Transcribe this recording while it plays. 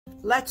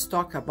let's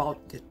talk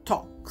about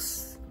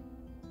detox.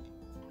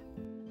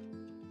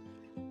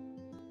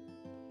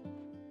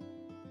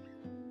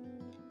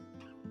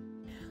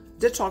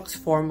 Detox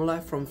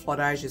Formula from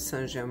Florais de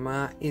Saint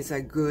Germain is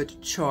a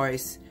good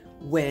choice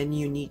when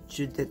you need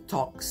to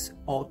detox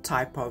all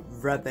type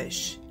of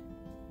rubbish,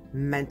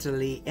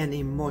 mentally and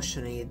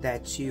emotionally,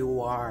 that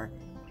you are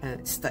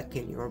stuck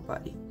in your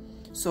body.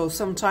 So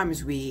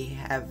sometimes we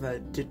have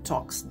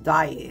detox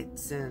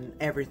diets and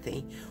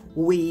everything.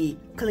 We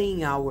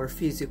clean our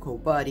physical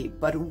body,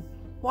 but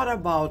what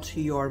about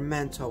your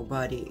mental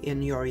body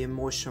and your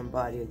emotion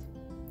body?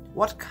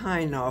 What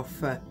kind of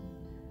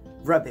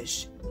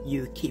rubbish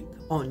you keep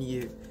on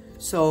you?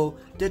 So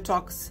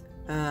Detox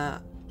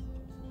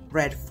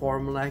Red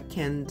Formula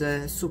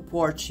can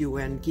support you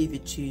and give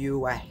it to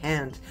you a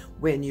hand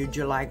when you'd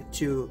like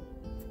to,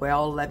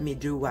 well, let me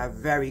do a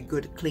very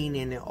good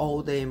cleaning of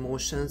all the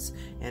emotions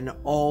and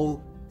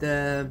all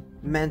the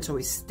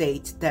mental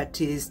state that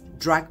is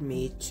drag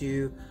me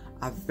to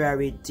a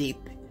very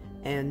deep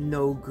and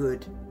no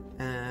good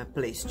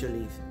place to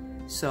live.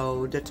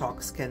 So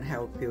Detox can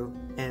help you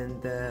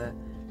and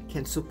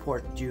can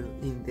support you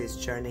in this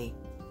journey.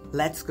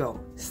 Let's go.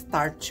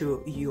 Start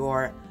to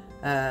your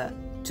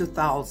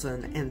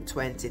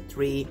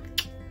 2023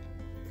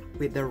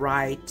 with the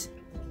right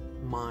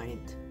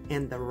mind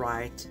and the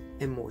right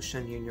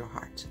emotion in your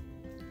heart.